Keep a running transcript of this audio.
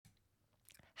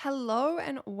Hello,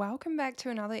 and welcome back to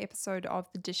another episode of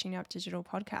the Dishing Up Digital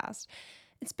podcast.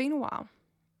 It's been a while.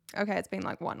 Okay, it's been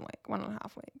like 1 week,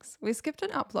 1.5 weeks. We skipped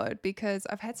an upload because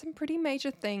I've had some pretty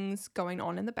major things going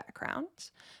on in the background,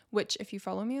 which, if you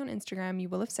follow me on Instagram, you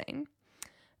will have seen.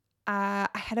 I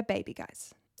had a baby,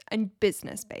 guys. A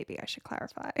business baby, I should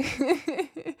clarify.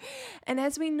 And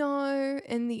as we know,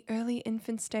 in the early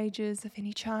infant stages of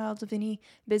any child, of any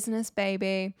business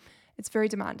baby, it's very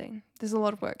demanding. There's a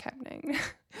lot of work happening.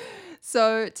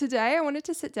 So today I wanted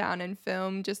to sit down and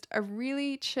film just a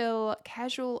really chill,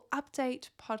 casual update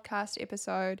podcast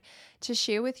episode to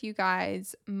share with you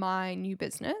guys my new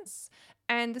business.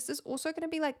 And this is also going to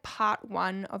be like part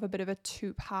one of a bit of a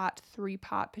 2-part,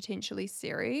 3-part potentially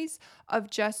series of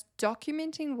just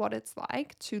documenting what it's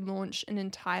like to launch an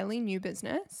entirely new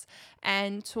business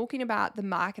and talking about the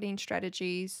marketing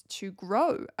strategies to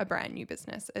grow a brand new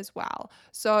business as well.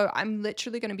 So I'm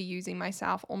literally going to be using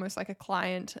myself almost like a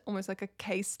client, almost like a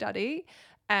case study,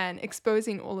 and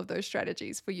exposing all of those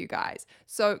strategies for you guys.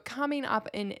 So coming up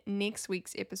in next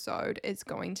week's episode is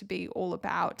going to be all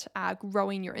about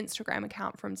growing your Instagram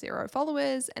account from 0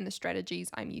 followers and the strategies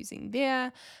I'm using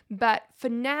there. But for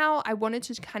now, I wanted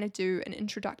to kind of do an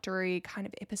introductory kind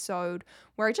of episode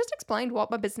where I just explained what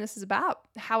my business is about,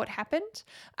 how it happened,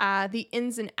 the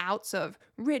ins and outs of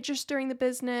registering the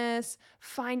business,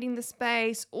 finding the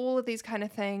space, all of these kind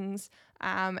of things.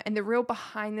 And the real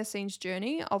behind the scenes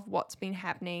journey of what's been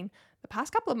happening the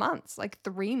past couple of months, like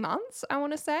 3 months, I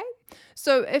want to say.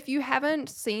 So if you haven't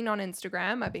seen on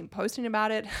Instagram, I've been posting about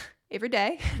it every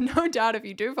day. No doubt if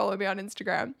you do follow me on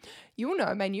Instagram, you will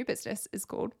know my new business is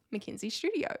called Mackenzie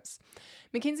Studios.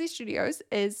 Mackenzie Studios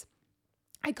is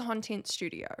a content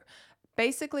studio.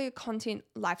 Basically a content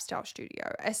lifestyle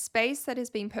studio, a space that has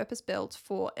been purpose-built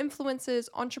for influencers,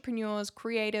 entrepreneurs,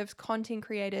 creatives, content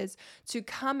creators to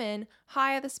come in,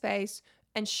 hire the space,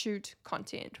 and shoot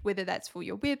content, whether that's for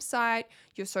your website,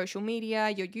 your social media,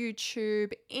 your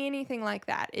YouTube, anything like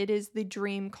that. It is the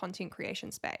dream content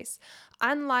creation space.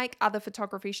 Unlike other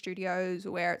photography studios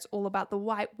where it's all about the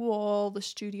white wall, the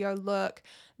studio look,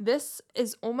 this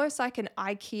is almost like an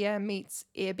IKEA meets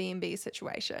Airbnb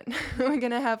situation. We're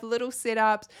going to have little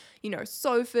setups,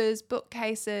 sofas,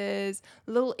 bookcases,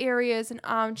 little areas and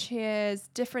armchairs,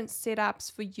 different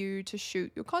setups for you to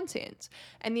shoot your content.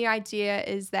 And the idea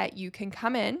is that you can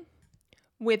come in,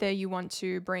 whether you want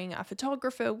to bring a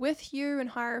photographer with you and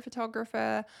hire a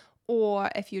photographer, or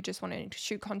if you're just wanting to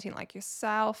shoot content like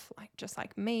yourself, just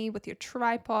like me with your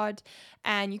tripod,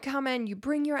 and you come in, you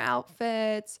bring your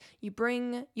outfits, you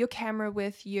bring your camera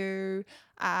with you,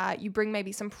 you bring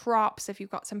maybe some props if you've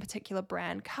got some particular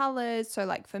brand colors. So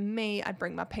like for me, I'd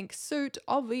bring my pink suit,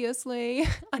 obviously.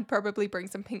 I'd probably bring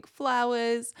some pink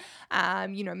flowers,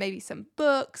 maybe some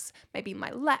books, maybe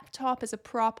my laptop as a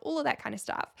prop, all of that kind of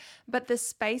stuff. But the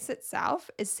space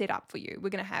itself is set up for you. We're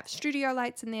going to have studio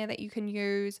lights in there that you can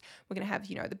use. We're going to have,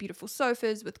 the beautiful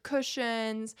sofas with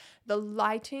cushions. The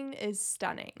lighting is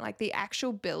stunning. Like the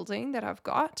actual building that I've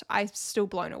got, I'm still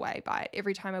blown away by it.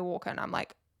 Every time I walk in, I'm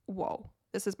like, whoa,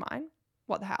 this is mine.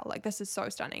 What the hell? Like, this is so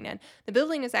stunning. And the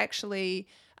building is actually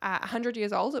 100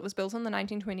 years old. It was built in the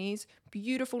 1920s.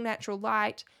 Beautiful natural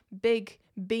light, big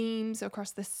beams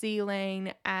across the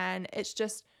ceiling. And it's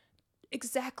just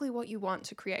exactly what you want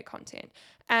to create content.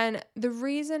 And the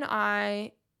reason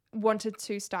I wanted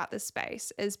to start this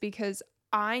space is because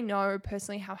I know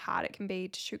personally how hard it can be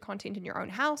to shoot content in your own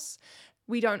house.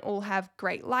 We don't all have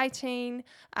great lighting.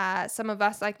 Some of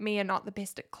us, like me, are not the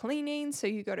best at cleaning. So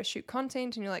you go to shoot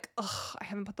content and you're like, oh, I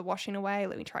haven't put the washing away.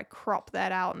 Let me try crop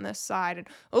that out on this side. And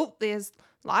oh, there's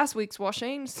last week's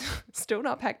washing, still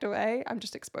not packed away. I'm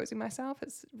just exposing myself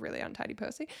as really untidy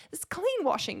person. It's clean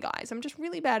washing, guys. I'm just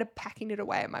really bad at packing it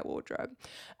away in my wardrobe.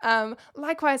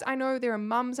 Likewise, I know there are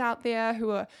mums out there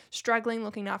who are struggling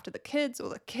looking after the kids, or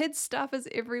the kids' stuff is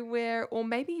everywhere, or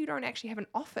maybe you don't actually have an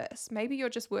office. Maybe you're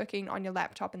just working on your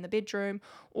laptop in the bedroom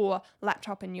or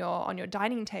laptop on your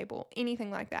dining table, anything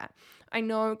like that. I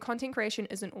know content creation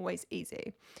isn't always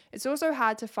easy. It's also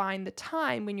hard to find the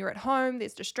time when you're at home,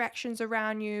 there's distractions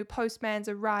around you, postman's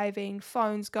arriving,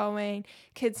 phones going,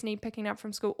 kids need picking up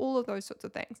from school, all of those sorts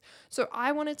of things. So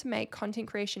I wanted to make content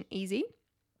creation easy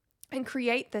and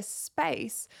create this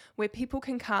space where people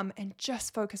can come and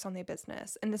just focus on their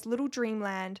business in this little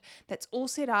dreamland that's all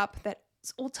set up,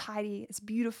 that's all tidy, it's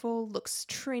beautiful, looks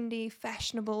trendy,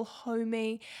 fashionable,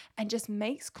 homey, and just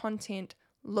makes content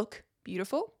look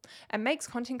beautiful and makes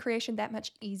content creation that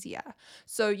much easier.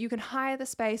 So you can hire the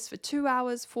space for 2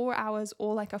 hours, 4 hours,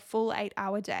 or like a full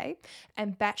 8-hour day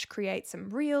and batch create some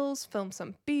reels, film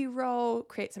some B-roll,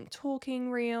 create some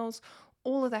talking reels,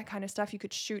 all of that kind of stuff. You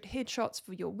could shoot headshots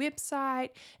for your website.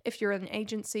 If you're an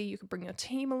agency, you could bring your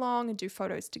team along and do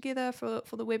photos together for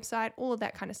the website, all of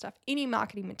that kind of stuff. Any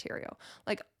marketing material.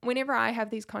 Like whenever I have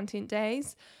these content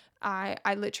days,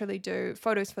 I literally do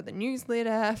photos for the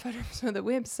newsletter, photos for the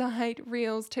website,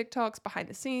 reels, TikToks, behind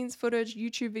the scenes footage,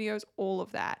 YouTube videos, all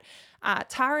of that.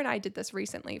 Tara and I did this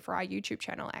recently for our YouTube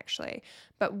channel actually,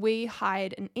 but we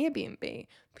hired an Airbnb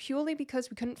purely because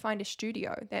we couldn't find a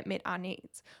studio that met our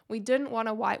needs. We didn't want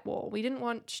a white wall. We didn't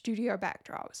want studio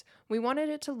backdrops. We wanted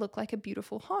it to look like a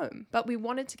beautiful home, but we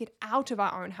wanted to get out of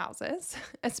our own houses,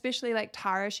 especially like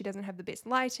Tara, she doesn't have the best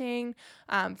lighting.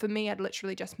 For me, I'd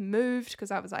literally just moved because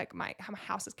I was like, my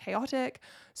house is chaotic.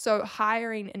 So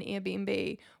hiring an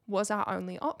Airbnb was our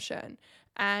only option.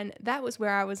 And that was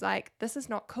where I was like, this is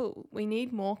not cool. We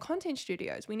need more content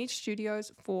studios. We need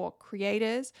studios for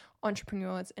creators,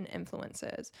 entrepreneurs, and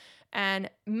influencers. And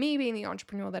me being the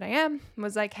entrepreneur that I am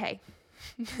was like, hey,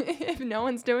 if no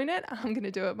one's doing it, I'm going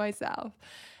to do it myself.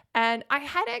 And I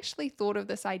had actually thought of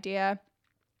this idea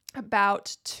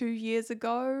about 2 years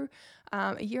ago,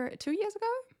 2 years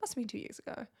ago? Must have been 2 years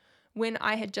ago, when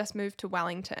I had just moved to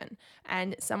Wellington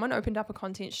and someone opened up a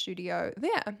content studio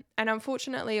there. And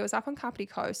unfortunately, it was up on Kapiti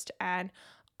Coast, and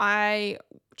I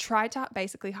tried to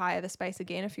basically hire the space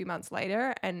again a few months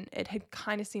later, and it had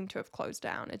kind of seemed to have closed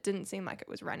down. It didn't seem like it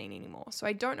was running anymore. So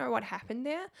I don't know what happened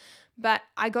there, but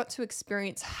I got to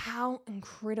experience how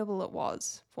incredible it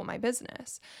was for my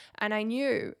business. And I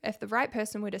knew if the right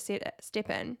person were to step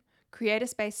in, create a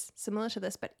space similar to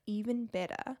this, but even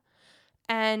better,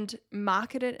 and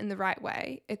market it in the right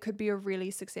way, it could be a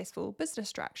really successful business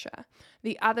structure.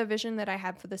 The other vision that I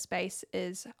have for the space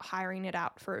is hiring it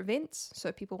out for events.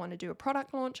 So people want to do a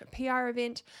product launch, a PR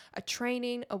event, a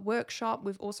training, a workshop.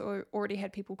 We've also already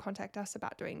had people contact us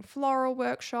about doing floral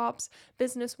workshops,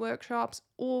 business workshops,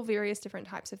 all various different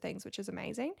types of things, which is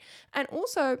amazing. And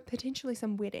also potentially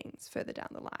some weddings further down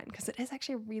the line, because it is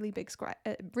actually a really big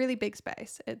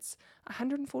space. It's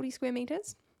 140 square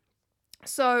meters.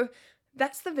 So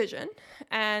that's the vision,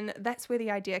 and that's where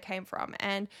the idea came from.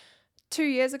 And 2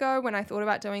 years ago, when I thought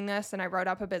about doing this and I wrote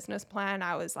up a business plan,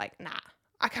 I was like, nah,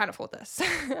 I can't afford this.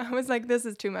 I was like, this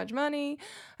is too much money.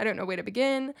 I don't know where to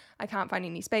begin. I can't find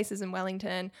any spaces in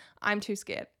Wellington. I'm too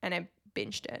scared. And I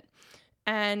binged it.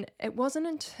 And it wasn't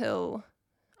until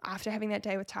after having that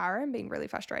day with Tara and being really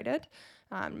frustrated,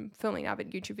 filming other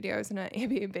YouTube videos in an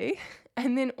Airbnb,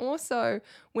 and then also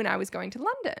when I was going to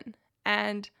London,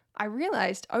 and I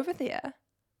realized over there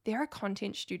are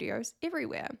content studios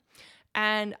everywhere.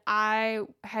 And I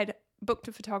had booked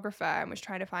a photographer and was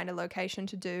trying to find a location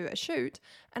to do a shoot,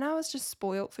 and I was just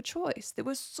spoilt for choice. There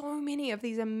were so many of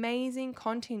these amazing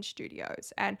content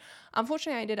studios, and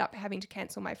unfortunately I ended up having to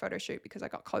cancel my photo shoot because I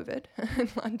got COVID in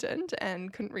London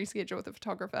and couldn't reschedule with a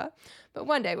photographer. But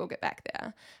one day we'll get back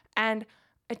there. And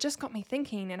it just got me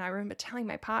thinking, and I remember telling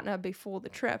my partner before the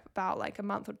trip, about like a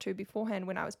month or two beforehand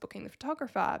when I was booking the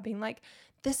photographer, being like,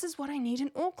 this is what I need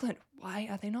in Auckland. Why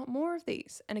are there not more of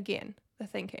these? And again, the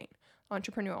thinking,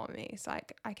 entrepreneur in me, it's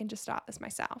like, I can just start this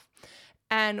myself.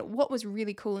 And what was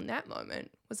really cool in that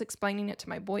moment was explaining it to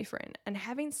my boyfriend and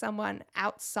having someone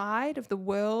outside of the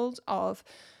world of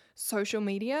social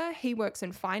media. He works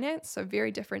in finance, so very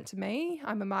different to me.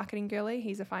 I'm a marketing girly.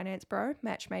 He's a finance bro,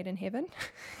 match made in heaven.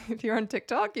 If you're on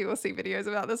TikTok, you will see videos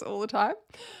about this all the time.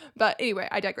 But anyway,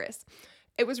 I digress.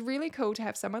 It was really cool to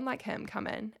have someone like him come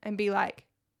in and be like,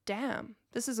 damn,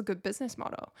 this is a good business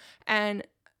model. And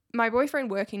my boyfriend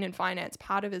working in finance,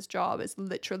 part of his job is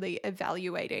literally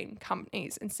evaluating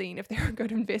companies and seeing if they're a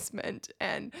good investment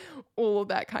and all of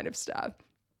that kind of stuff.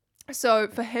 So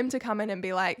for him to come in and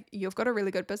be like, you've got a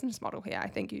really good business model here, I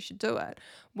think you should do it,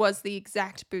 was the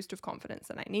exact boost of confidence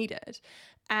that I needed.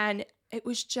 And it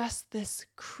was just this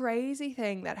crazy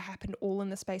thing that happened all in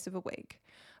the space of a week.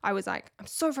 I was like, I'm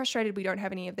so frustrated we don't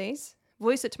have any of these.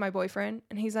 Voice it to my boyfriend,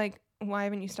 and he's like, why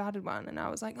haven't you started one? And I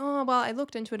was like, oh, well, I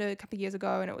looked into it a couple of years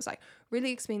ago and it was like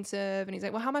really expensive. And he's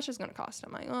like, well, how much is it going to cost?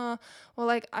 I'm like, oh, well,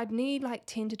 like I'd need like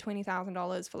 $10,000 to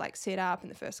 $20,000 for like setup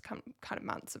and the first kind of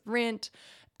months of rent.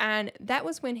 And that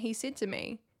was when he said to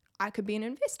me, I could be an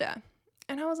investor.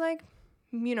 And I was like,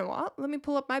 you know what? Let me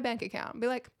pull up my bank account and be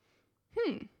like,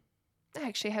 I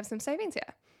actually have some savings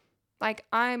here. Like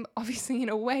I'm obviously in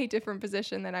a way different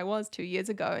position than I was 2 years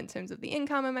ago in terms of the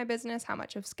income in my business, how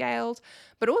much I've scaled,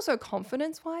 but also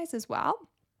confidence-wise as well.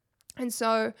 And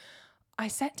so I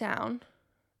sat down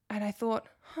and I thought,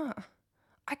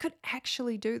 I could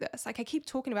actually do this. Like I keep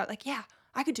talking about like, yeah,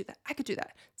 I could do that. I could do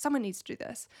that. Someone needs to do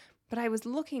this. But I was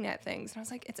looking at things and I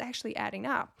was like, it's actually adding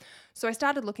up. So I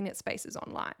started looking at spaces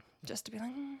online just to be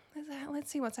like, let's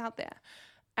see what's out there.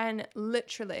 And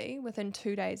literally within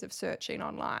 2 days of searching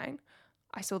online,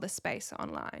 I saw this space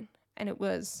online, and it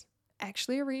was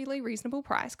actually a really reasonable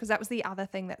price, because that was the other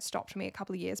thing that stopped me a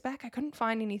couple of years back. I couldn't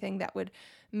find anything that would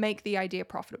make the idea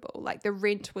profitable. Like the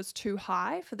rent was too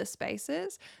high for the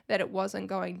spaces, that it wasn't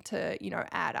going to,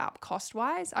 add up cost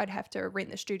wise. I'd have to rent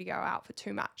the studio out for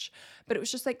too much. But it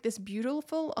was just like this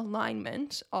beautiful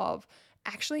alignment of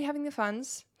actually having the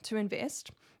funds to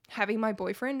invest, having my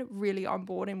boyfriend really on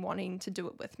board and wanting to do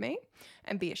it with me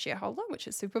and be a shareholder, which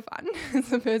is super fun. It's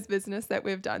the first business that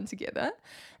we've done together,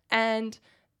 and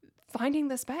finding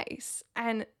the space.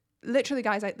 And literally,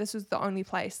 guys, this was the only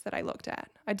place that I looked at.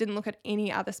 I didn't look at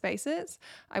any other spaces.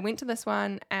 I went to this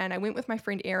one, and I went with my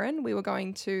friend Erin. We were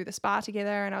going to the spa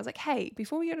together, and I was like, hey,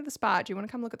 before we go to the spa, do you want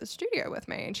to come look at the studio with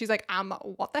me? And she's like,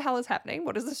 what the hell is happening?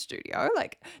 What is the studio?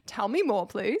 Like, tell me more,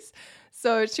 please.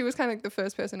 So she was kind of like the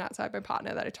first person outside my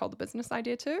partner that I told the business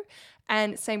idea to.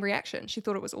 And same reaction. She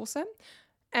thought it was awesome.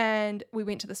 And we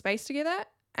went to the space together,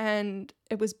 and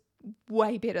it was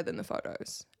way better than the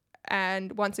photos.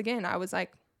 And once again, I was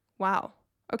like, wow,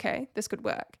 okay, this could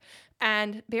work.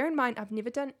 And bear in mind, I've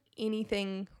never done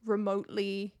anything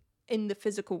remotely in the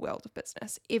physical world of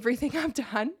business. Everything I've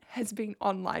done has been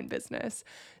online business.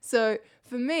 So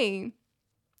for me,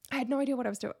 I had no idea what I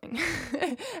was doing.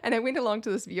 And I went along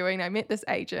to this viewing. I met this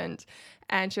agent,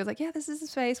 and she was like, yeah, this is the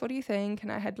space. What do you think?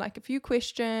 And I had like a few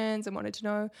questions and wanted to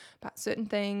know about certain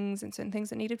things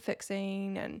that needed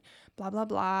fixing and blah, blah,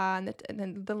 blah. And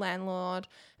then the landlord.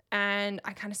 And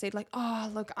I kind of said like,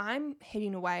 oh, look, I'm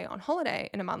heading away on holiday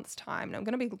in a month's time, and I'm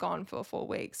going to be gone for 4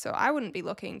 weeks. So I wouldn't be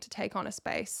looking to take on a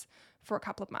space for a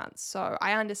couple of months. So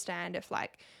I understand if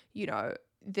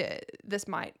this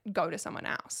might go to someone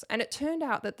else. And it turned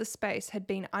out that the space had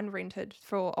been unrented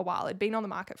for a while. It'd been on the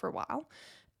market for a while.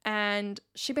 And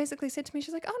she basically said to me,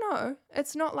 she's like, oh no,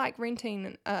 it's not like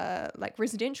renting a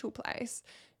residential place.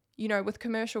 With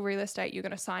commercial real estate, you're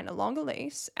going to sign a longer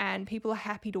lease, and people are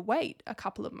happy to wait a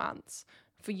couple of months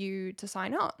for you to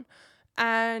sign on.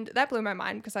 And that blew my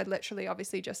mind, because I'd literally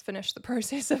obviously just finished the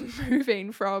process of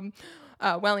moving from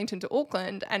Wellington to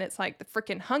Auckland. And it's like the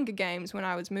freaking Hunger Games when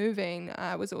I was moving.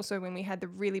 Was also when we had the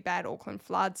really bad Auckland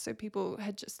floods. So people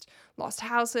had just lost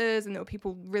houses, and there were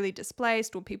people really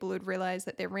displaced, or people who'd realized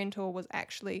that their rental was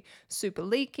actually super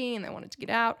leaky and they wanted to get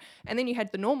out. And then you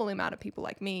had the normal amount of people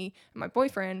like me and my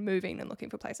boyfriend moving and looking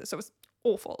for places. So it was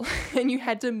awful. And you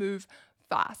had to move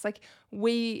fast. Like,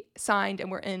 we signed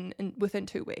and we're in within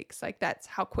 2 weeks. Like, that's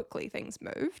how quickly things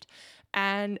moved.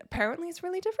 And apparently it's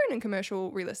really different in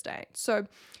commercial real estate. So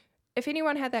if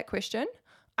anyone had that question,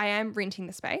 I am renting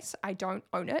the space. I don't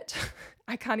own it.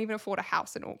 I can't even afford a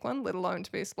house in Auckland, let alone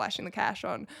to be splashing the cash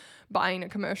on buying a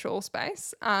commercial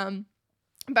space.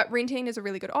 But renting is a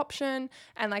really good option.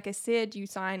 And like I said, you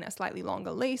sign a slightly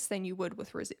longer lease than you would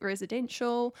with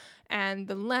residential. And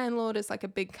the landlord is like a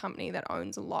big company that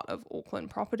owns a lot of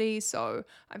Auckland properties. So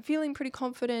I'm feeling pretty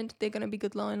confident they're going to be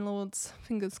good landlords.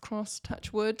 Fingers crossed,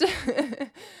 touch wood.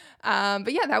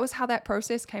 But yeah, that was how that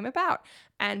process came about.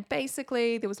 And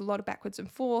basically, there was a lot of backwards and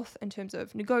forth in terms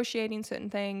of negotiating certain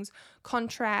things,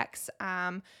 contracts,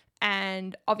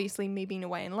 and obviously me being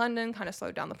away in London kind of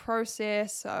slowed down the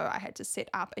process. So I had to set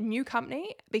up a new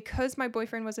company because my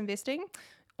boyfriend was investing.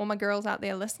 All my girls out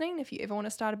there listening, if you ever want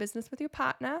to start a business with your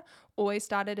partner, always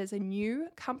start it as a new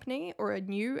company or a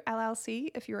new LLC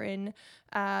if you're in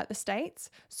the States,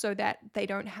 so that they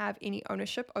don't have any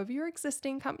ownership over your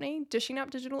existing company. Dishing Up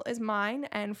Digital is mine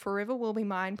and forever will be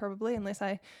mine, probably, unless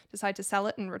I decide to sell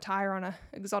it and retire on an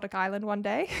exotic island one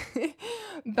day.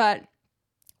 But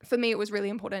for me, it was really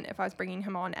important if I was bringing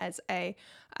him on as a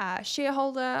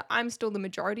shareholder. I'm still the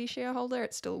majority shareholder.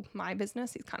 It's still my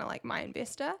business. He's kind of like my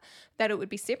investor, that it would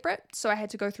be separate. So I had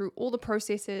to go through all the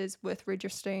processes with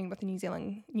registering with the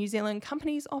New Zealand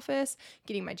Companies Office,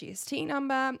 getting my GST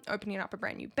number, opening up a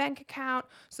brand new bank account.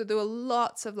 So there were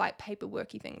lots of like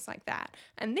paperworky things like that.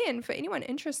 And then for anyone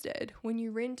interested, when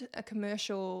you rent a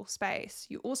commercial space,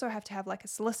 you also have to have like a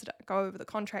solicitor go over the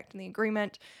contract and the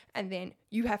agreement, and then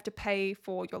you have to pay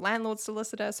for your landlord's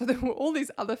solicitor. So there were all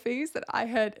these other fees that I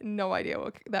had no idea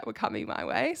that were coming my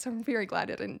way. So I'm very glad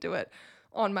I didn't do it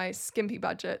on my skimpy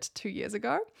budget 2 years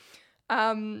ago.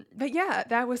 But yeah,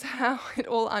 that was how it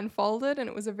all unfolded. And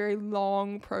it was a very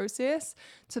long process,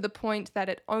 to the point that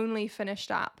it only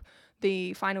finished up.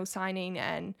 The final signing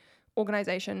and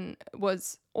organization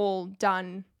was all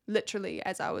done literally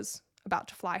as I was about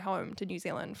to fly home to New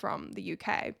Zealand from the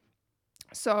UK.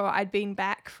 So I'd been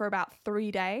back for about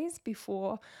 3 days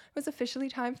before it was officially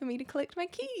time for me to collect my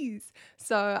keys.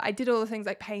 So I did all the things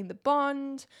like paying the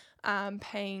bond,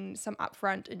 paying some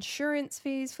upfront insurance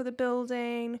fees for the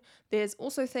building. There's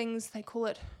also things, they call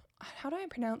it, how do I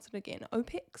pronounce it again?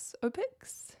 OPEX?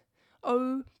 OPEX?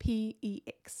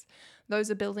 OPEX.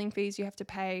 Those are building fees you have to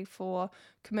pay for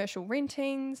commercial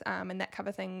rentings, and that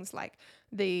cover things like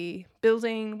the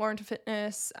building warrant of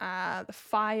fitness, the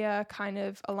fire kind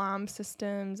of alarm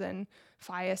systems and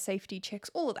fire safety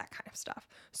checks, all of that kind of stuff.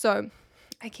 So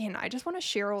again, I just want to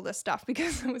share all this stuff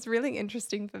because it was really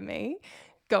interesting for me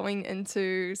going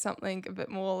into something a bit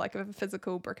more like a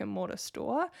physical brick and mortar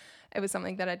store. It was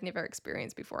something that I'd never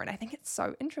experienced before. And I think it's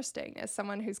so interesting as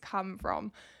someone who's come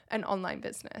from an online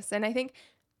business. And I think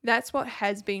that's what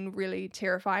has been really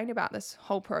terrifying about this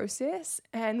whole process.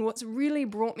 And what's really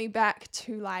brought me back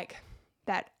to like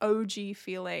that OG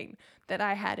feeling that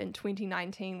I had in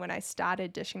 2019 when I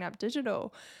started Dishing Up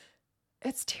Digital.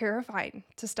 It's terrifying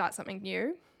to start something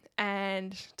new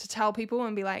and to tell people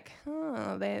and be like,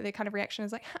 oh, their kind of reaction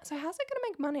is like, so how's it going to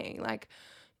make money? Like,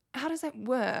 how does that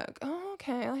work? Oh,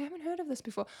 okay. I haven't heard of this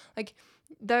before. Like,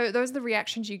 those are the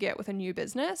reactions you get with a new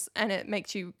business, and it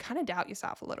makes you kind of doubt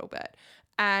yourself a little bit.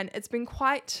 And it's been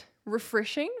quite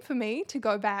refreshing for me to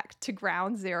go back to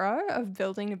ground zero of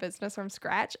building a business from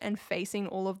scratch and facing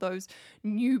all of those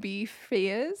newbie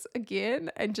fears again,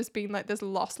 and just being like this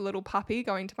lost little puppy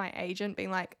going to my agent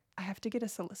being like, I have to get a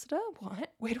solicitor?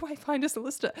 What? Where do I find a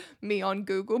solicitor? Me on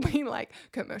Google being like,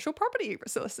 commercial property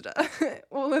solicitor,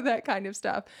 all of that kind of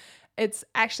stuff. It's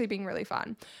actually been really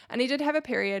fun. And I did have a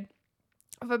period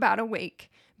of about a week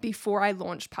before I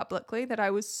launched publicly that I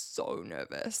was so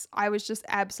nervous. I was just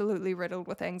absolutely riddled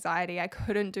with anxiety. I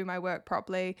couldn't do my work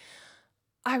properly.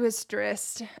 I was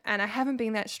stressed, and I haven't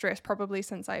been that stressed probably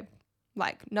since I,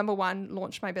 like, number one,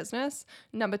 launched my business.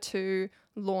 Number two,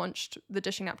 launched the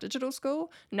Dishing Up Digital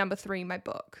School. Number three, my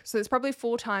book. So there's probably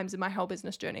 4 times in my whole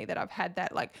business journey that I've had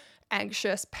that like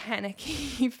anxious,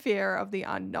 panicky fear of the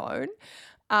unknown.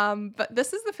 But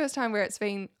this is the first time where it's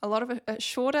been a lot of a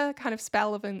shorter kind of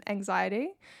spell of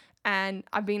anxiety, and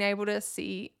I've been able to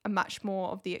see much more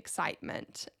of the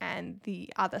excitement and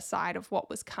the other side of what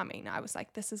was coming. I was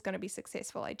like, this is going to be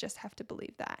successful. I just have to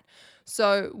believe that.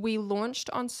 So we launched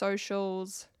on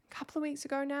socials a couple of weeks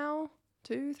ago now,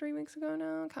 2-3 weeks ago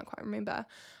now. I can't quite remember.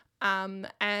 And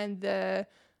the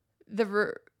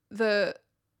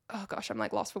oh gosh, I'm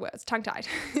like lost for words, tongue-tied.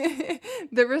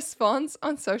 The response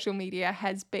on social media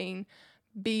has been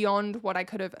beyond what I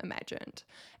could have imagined.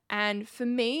 And for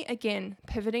me, again,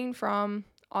 pivoting from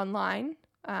online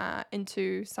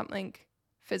into something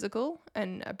physical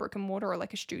and a brick and mortar or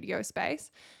like a studio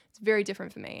space, it's very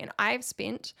different for me. And I've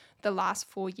spent the last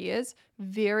 4 years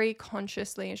very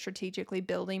consciously and strategically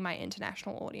building my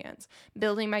international audience,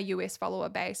 building my US follower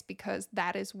base, because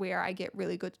that is where I get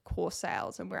really good course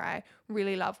sales and where I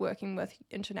really love working with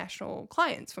international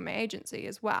clients for my agency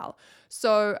as well.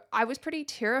 So I was pretty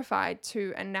terrified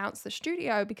to announce the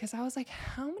studio because I was like,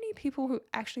 how many people who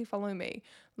actually follow me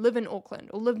live in Auckland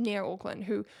or live near Auckland,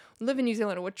 who live in New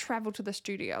Zealand or would travel to the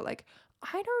studio? Like,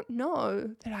 I don't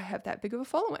know that I have that big of a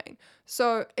following.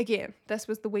 So again, this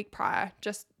was the week prior,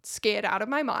 just scared out of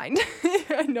my mind.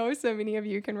 I know so many of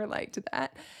you can relate to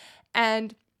that.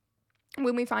 And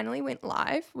when we finally went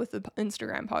live with the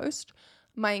Instagram post,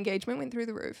 my engagement went through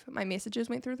the roof. My messages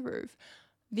went through the roof.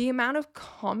 The amount of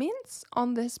comments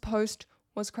on this post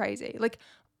was crazy. Like,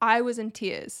 I was in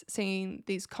tears seeing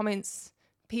these comments,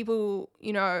 people,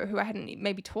 you know, who I hadn't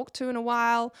maybe talked to in a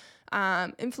while,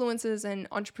 influencers and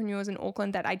entrepreneurs in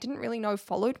Auckland that I didn't really know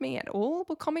followed me at all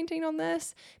were commenting on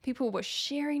this. People were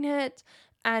sharing it,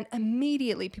 and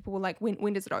immediately people were like,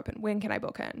 when does it open? When can I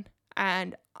book in?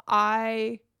 And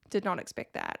I did not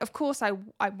expect that. Of course, I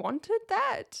wanted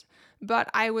that, but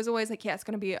I was always like, yeah, it's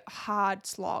going to be a hard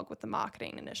slog with the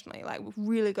marketing initially. Like, we've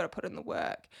really got to put in the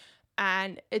work.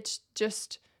 And it's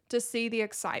just to see the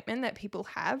excitement that people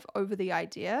have over the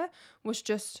idea was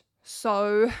just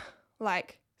so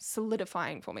like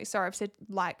solidifying for me. Sorry, I've said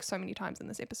like so many times in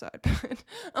this episode, but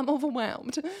I'm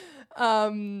overwhelmed.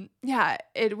 Yeah,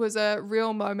 it was a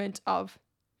real moment of,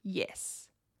 yes,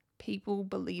 people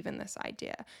believe in this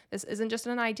idea. This isn't just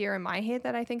an idea in my head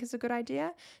that I think is a good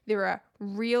idea. There are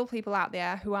real people out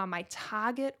there who are my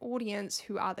target audience,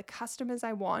 who are the customers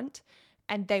I want,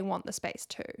 and they want the space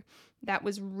too. That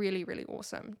was really, really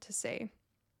awesome to see.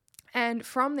 And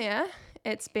from there,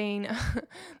 it's been,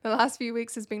 the last few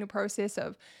weeks has been a process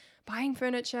of buying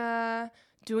furniture,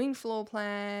 doing floor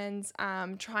plans,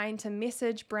 trying to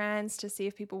message brands to see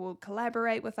if people will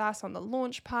collaborate with us on the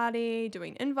launch party,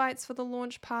 doing invites for the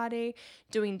launch party,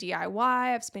 doing DIY.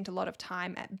 I've spent a lot of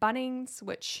time at Bunnings,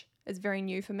 which is very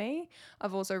new for me.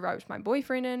 I've also roped my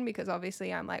boyfriend in because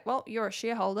obviously I'm like, well, you're a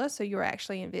shareholder, so you're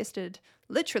actually invested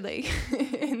literally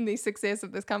in the success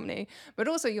of this company, but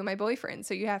also you're my boyfriend,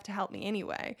 so you have to help me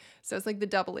anyway. So it's like the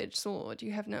double-edged sword.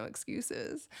 You have no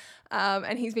excuses.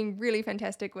 And he's been really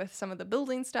fantastic with some of the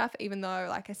building stuff, even though,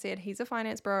 like I said, he's a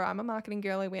finance bro, I'm a marketing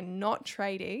girly, we're not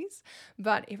tradies,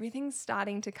 but everything's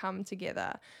starting to come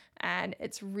together. And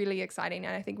it's really exciting.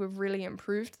 And I think we've really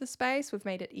improved the space. We've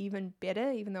made it even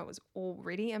better, even though it was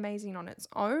already amazing on its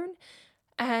own.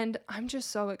 And I'm just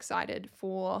so excited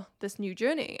for this new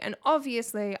journey. And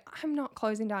obviously, I'm not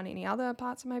closing down any other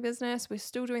parts of my business. We're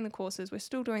still doing the courses. We're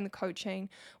still doing the coaching.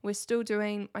 We're still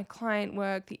doing my client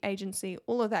work, the agency,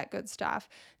 all of that good stuff.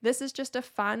 This is just a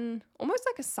fun, almost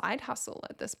like a side hustle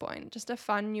at this point, just a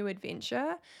fun new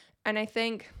adventure. And I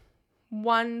think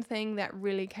one thing that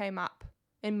really came up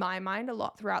in my mind a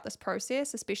lot throughout this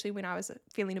process, especially when I was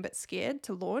feeling a bit scared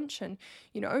to launch and,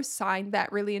 sign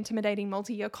that really intimidating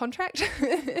multi-year contract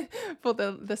for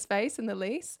the space and the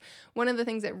lease. One of the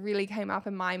things that really came up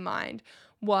in my mind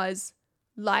was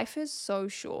life is so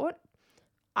short.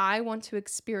 I want to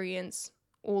experience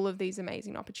all of these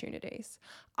amazing opportunities.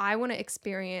 I want to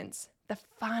experience the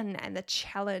fun and the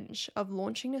challenge of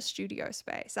launching a studio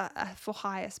space, a for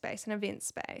hire space, an event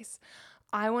space.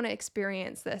 I want to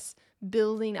experience this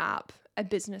building up a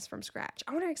business from scratch.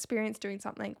 I want to experience doing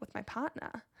something with my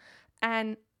partner.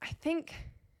 And I think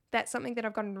that's something that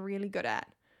I've gotten really good at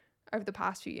over the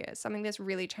past few years. Something that's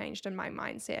really changed in my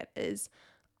mindset is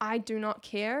I do not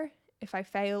care if I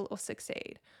fail or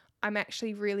succeed. I'm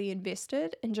actually really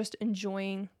invested in just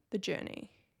enjoying the journey,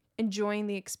 enjoying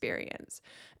the experience.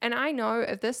 And I know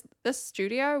if this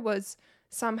studio was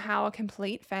somehow a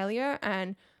complete failure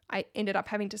and I ended up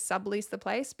having to sublease the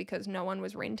place because no one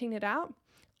was renting it out,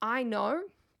 I know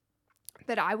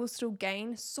that I will still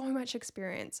gain so much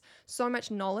experience, so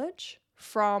much knowledge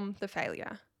from the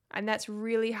failure. And that's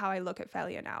really how I look at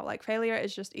failure now. Like failure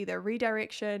is just either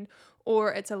redirection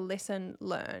or it's a lesson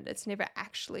learned. It's never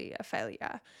actually a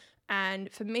failure.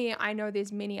 And for me, I know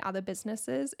there's many other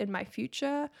businesses in my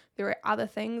future. There are other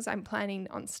things I'm planning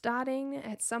on starting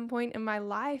at some point in my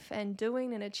life and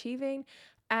doing and achieving.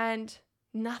 And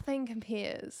nothing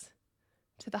compares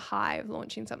to the high of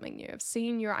launching something new, of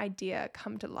seeing your idea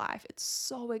come to life. It's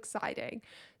so exciting.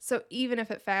 So even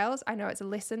if it fails, I know it's a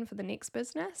lesson for the next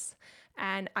business,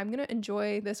 and I'm going to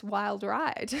enjoy this wild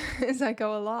ride as I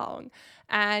go along.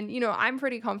 And, I'm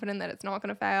pretty confident that it's not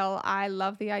going to fail. I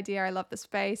love the idea. I love the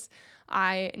space.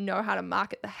 I know how to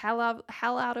market the hell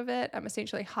out of it. I'm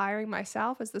essentially hiring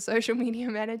myself as the social media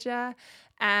manager,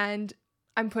 and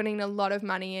I'm putting a lot of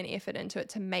money and effort into it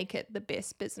to make it the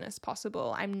best business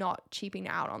possible. I'm not cheaping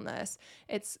out on this.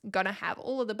 It's going to have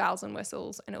all of the bells and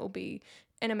whistles and it will be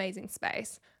an amazing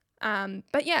space.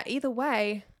 But yeah, either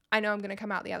way, I know I'm going to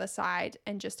come out the other side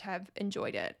and just have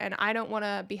enjoyed it. And I don't want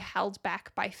to be held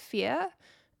back by fear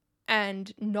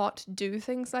and not do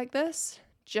things like this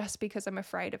just because I'm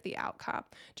afraid of the outcome,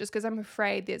 just because I'm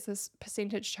afraid there's this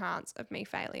percentage chance of me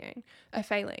failing.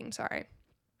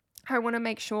 I want to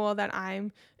make sure that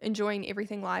I'm enjoying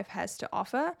everything life has to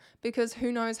offer, because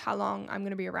who knows how long I'm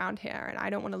going to be around here, and I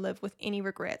don't want to live with any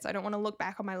regrets. I don't want to look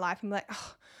back on my life and be like,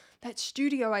 oh, that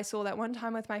studio I saw that one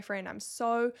time with my friend, I'm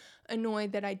so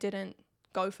annoyed that I didn't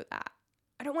go for that.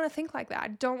 I don't want to think like that. I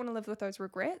don't want to live with those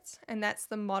regrets. And that's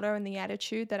the motto and the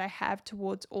attitude that I have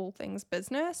towards all things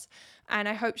business. And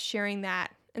I hope sharing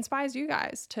that inspires you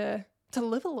guys to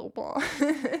live a little more,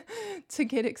 to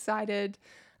get excited,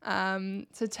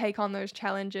 to take on those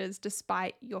challenges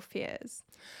despite your fears.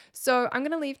 So I'm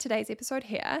going to leave today's episode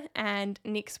here, and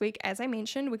next week, as I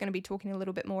mentioned, we're going to be talking a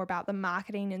little bit more about the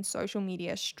marketing and social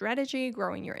media strategy,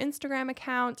 growing your Instagram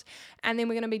account, and then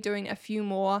we're going to be doing a few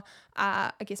more,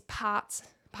 parts,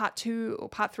 part 2 or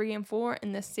part 3 and 4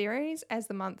 in this series as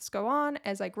the months go on.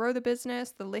 As I grow the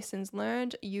business, the lessons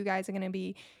learned, you guys are going to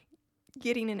be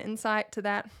getting an insight to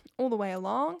that all the way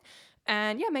along.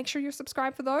 And yeah, make sure you're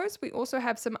subscribed for those. We also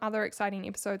have some other exciting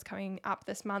episodes coming up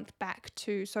this month back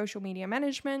to social media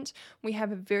management. We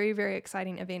have a very, very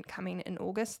exciting event coming in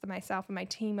August that myself and my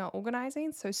team are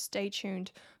organizing. So stay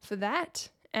tuned for that.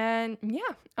 And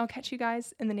yeah, I'll catch you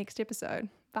guys in the next episode.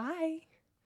 Bye.